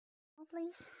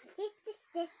please? This.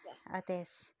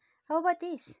 This. How about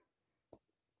this?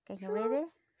 Can you read it?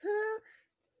 Who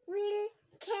will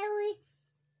carry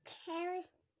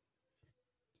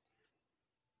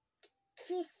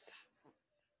trees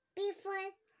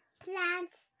before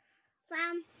plants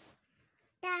from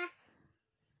the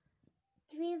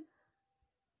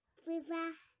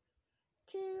river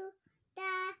to the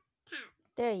town?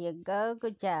 There you go.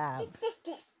 Good job. This.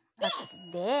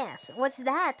 This. What's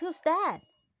that? Who's that?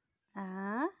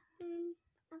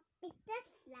 It's just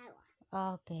flowers.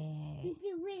 Okay. If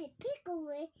you really pick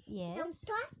away, Yes. don't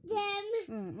touch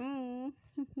them.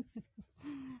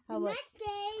 How about, Next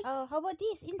page. how about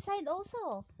this? Inside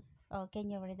also. Oh, can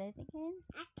you read that again?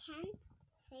 I can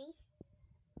say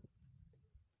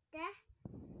the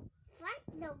front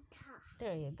loader.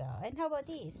 There you go. And how about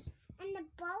this? And the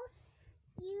boat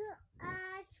you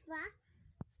swap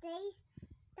says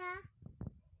the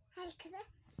helicopter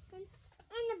and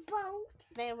the boat.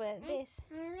 There were this.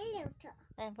 And the loader.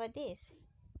 And for this?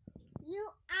 You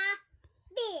are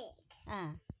big.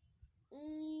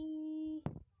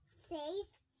 Says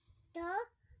the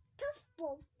tough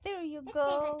boat. There you It's go.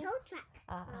 like a tow truck.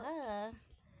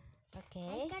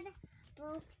 Okay. I got a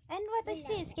boat. And what is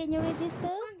this? Can you read this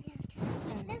too?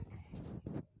 Look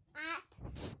at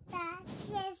the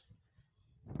trees.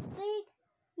 Big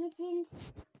machines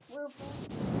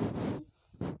moving.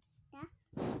 The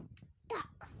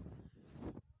duck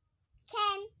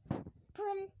can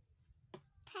pull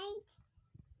paint.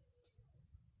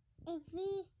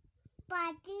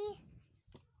 Everybody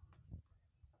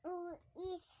who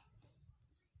is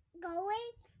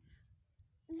going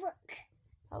work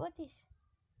How about this?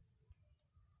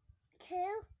 to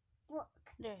work.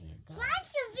 There you go.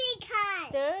 Bunch of big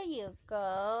cars. There you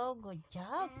go. Good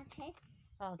job. Okay.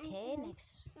 Okay, And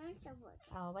next. bunch of work.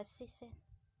 Oh, what's this then?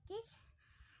 This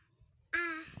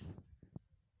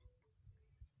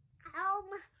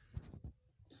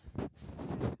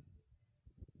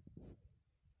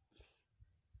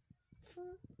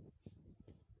food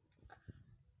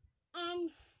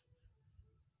and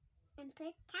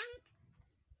put tank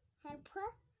helper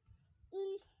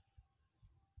in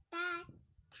the town.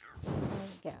 There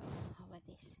you go. How about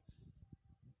this?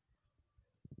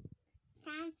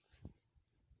 Time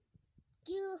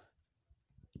you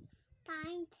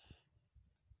find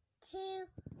to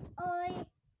all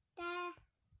the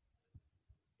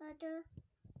other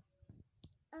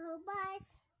bus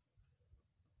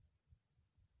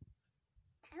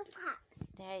helpers.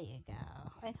 There you go.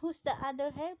 And who's the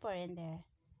other helper in there?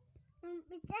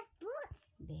 It's just books.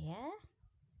 There?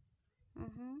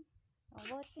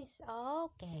 What is?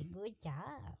 Okay, good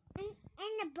job.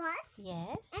 And the bus.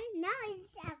 Yes. And now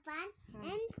it's a van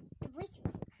and which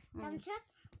dump truck,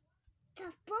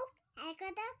 tough boat,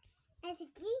 helicopter,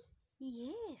 SUV,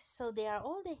 Yes. So they are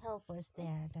all the helpers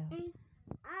there, though.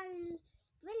 and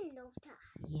window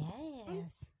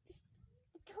Yes.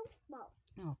 tough boat.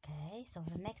 Okay. So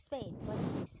the next page.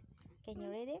 What's this? Can you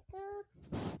read it?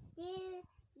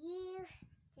 You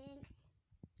think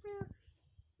through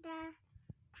the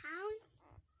towns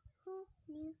who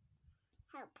knew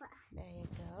helper. There you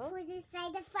go. Who's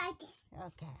inside the fighting?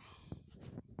 Okay.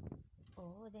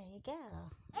 Oh, there you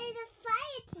go. It's a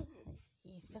fire station.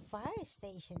 It's a fire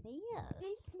station. Yes.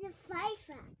 It's the fire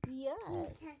truck.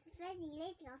 Yes. It's fighting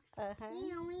later.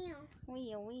 Meow.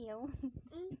 Wheel.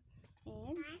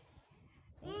 And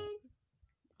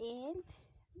And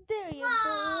there you Wow. go.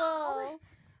 Wow.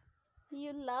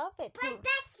 You love it. but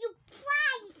that's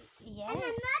surprise. Yes. And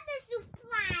another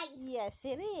surprise. Yes,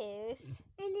 it is.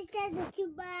 And it's just the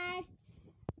two bus,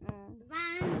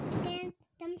 van, again,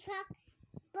 dump truck,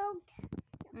 boat,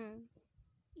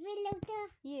 reloader,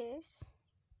 Yes.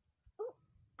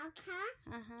 a car,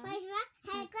 Uh-huh. fire truck,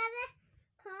 helicopter,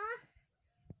 car,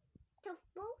 tough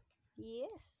boat,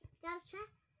 Yes. dump truck,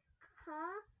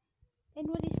 car, And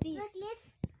what is this? forklift.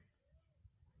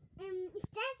 It's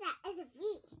just an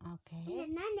SUV. Okay.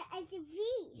 And another SUV.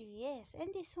 Yes.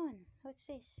 And this one. What's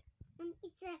this?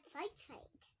 It's a freight train.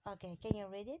 Okay. Can you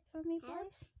read it for me, Help.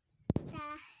 please? The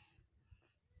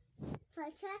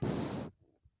freight truck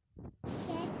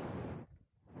get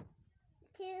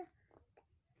to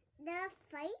the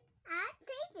freight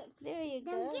station. There you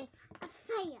Then go. get a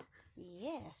fire.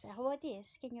 Yes. How about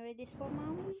this? Can you read this for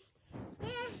Mom?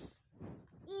 This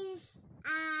is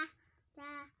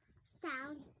the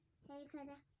sound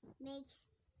helicopter makes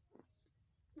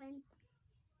when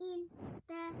in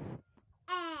the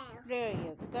air. There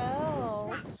you go.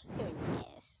 Flash.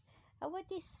 Yes. How about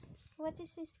this? What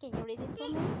is this? Can you read it for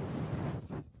This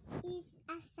me? is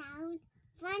a sound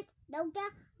front loader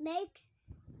makes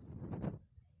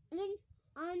when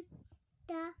on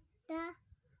the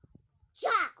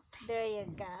There you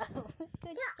go.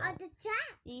 Good There are job. the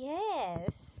tracks.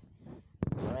 Yes.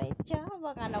 Great job,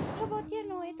 ang anak. How about you,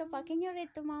 no? Ito pa. Can you read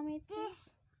to mommy?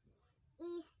 This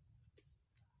is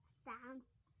sound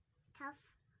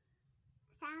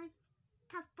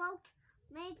tough boat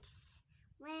makes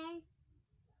when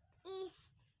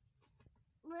it's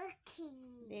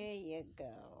working. There you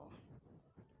go.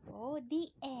 Oh, the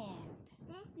end.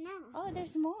 No. Oh,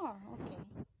 there's more. Okay.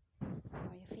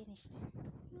 Oh, you finished it.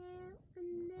 Here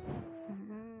and there.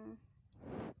 Mm-hmm.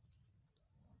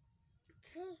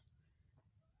 Trace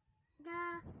the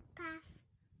path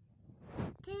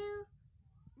to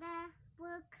the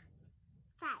work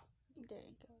site. There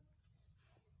you go.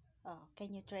 Oh,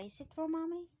 can you trace it for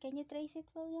mommy? Can you trace it,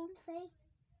 William? Trace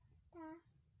the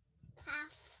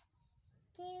path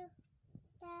to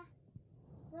the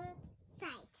work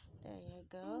site. There you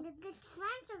go. And the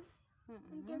front of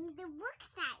the work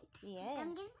site. Yes.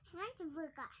 Don't get the front of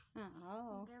workers.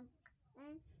 Oh.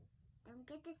 Don't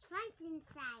get the front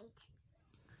inside.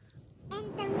 And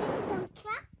don't get the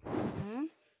truck.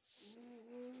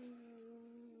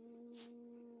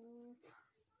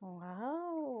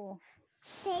 Wow.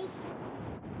 Face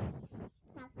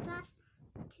the path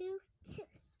to.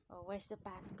 Oh, where's the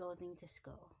path going to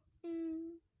school?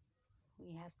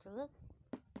 We have to look.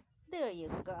 There you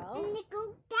go. And they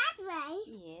go that way.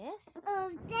 Yes.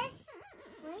 This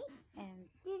way. And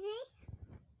This way.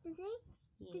 This way.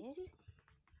 yes.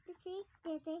 This way.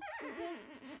 This way.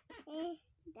 This way.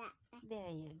 That way.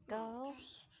 There you go.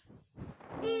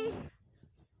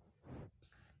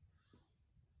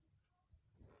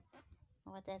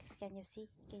 What else can you see?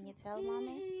 Can you tell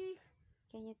mommy?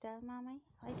 Can you tell mommy?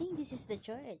 I think this is the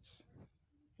church,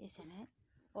 isn't it?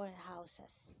 Or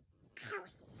houses.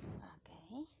 Houses.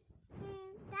 Okay.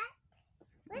 That.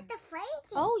 Where's the fire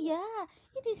station? Oh yeah,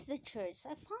 it is the church.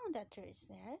 I found that church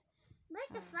there. Where's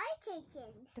the fire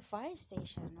station? The fire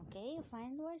station. Okay, you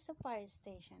find where's the fire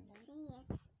station? See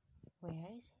it. Where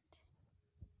is it?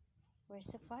 Where's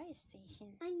the fire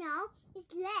station? I know.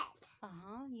 It's red.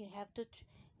 You have to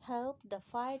help the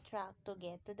fire truck to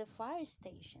get to the fire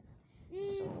station.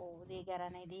 So they got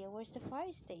an idea where's the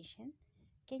fire station.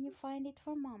 Can you find it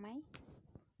for mommy?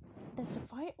 That's the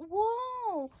fire.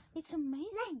 Whoa! It's amazing.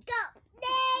 Let's go.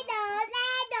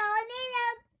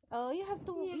 Oh, you have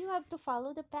to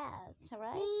follow the path,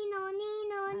 right? Nino.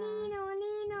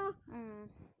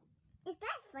 Is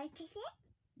that fire station?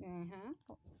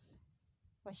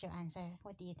 What's your answer?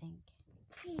 What do you think?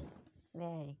 C.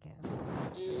 There you go.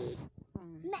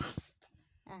 Messed.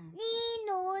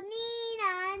 Nino.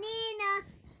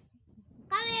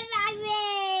 Come here, baby.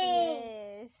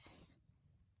 Yes.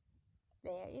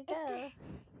 There you go.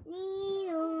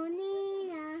 Nino.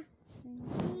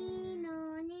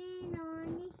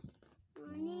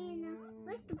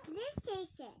 Where's the police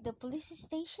station? The police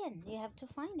station. You have to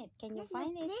find it. Can you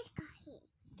find it? Police car here.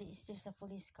 Is there a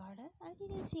police car there? I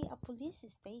didn't see a police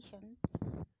station.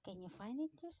 Can you find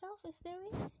it yourself if there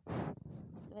is?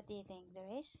 What do you think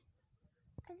there is?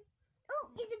 Oh,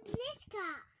 it's a police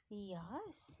car.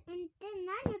 Yes. And then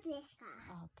another police car.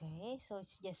 Okay, so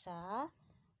it's just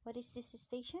what is this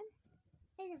station?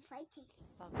 It's a fire station.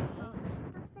 Okay.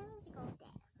 Let's go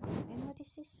there. And what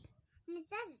is this?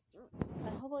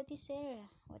 How How about this area?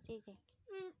 What do you think?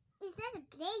 Is that a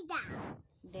playground?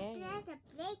 There. There's a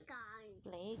playground.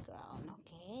 Playground.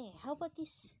 Okay. How about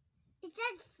this? It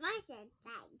says front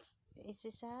inside. Is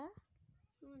this a?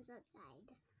 One's outside.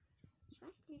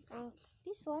 Front inside.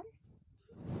 This one?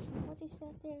 What is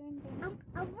that there and there?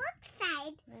 A work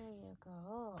side. There you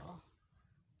go.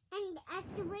 And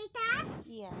actuators.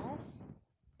 Yes.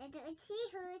 And the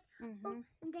seahorse. Oh,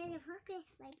 and then the hook is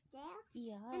right there.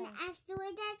 Yeah. And the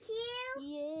actuators here.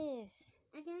 Yes.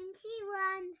 I don't see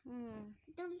one.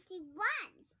 I don't see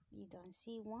one. You don't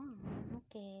see one.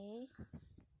 Okay.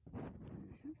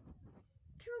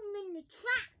 Too many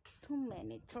tracks. Too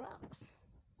many trucks.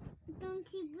 I don't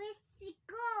see where to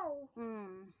go.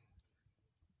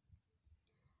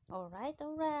 All right.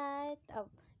 Oh,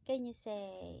 can you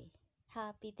say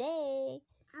happy day?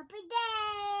 Happy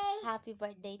day. Happy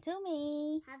birthday to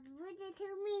me. Happy birthday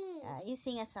to me. You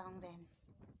sing a song then.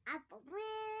 Happy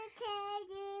birthday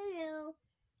to you.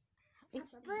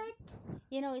 It's Happy birthday.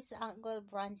 you know it's Uncle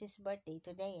Francis' birthday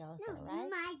today also, No, right?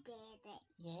 it's my birthday.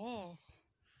 Yes.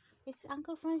 It's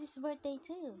Uncle Francis' birthday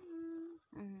too.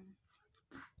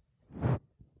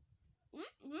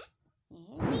 Yeah.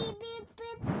 Beep, beep,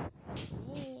 beep.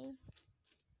 Hey.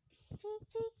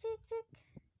 Tick.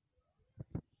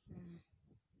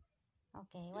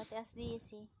 Okay, what else do you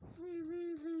see?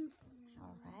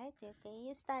 All right, okay,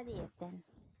 you study it then.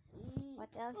 What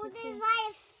else you see? There's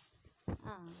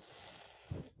Ah.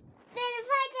 a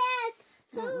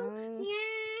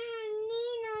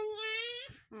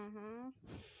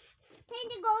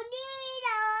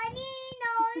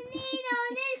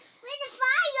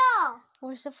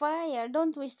Where's the fire?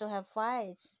 Don't wish to have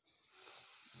fire. It's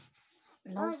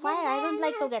no Oh, fire. I don't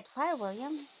like to then get fire,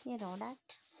 William. You know that.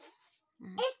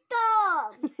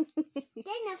 stop.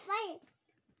 Then the fire.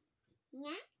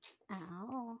 Yeah.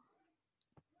 Oh.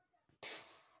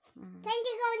 Mm.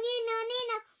 Pentago, Nino,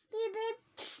 beep, beep.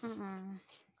 Mm-mm.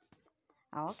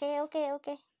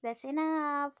 Okay. That's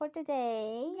enough for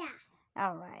today. Yeah.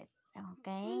 All right.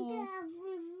 Okay. And,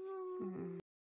 Mm.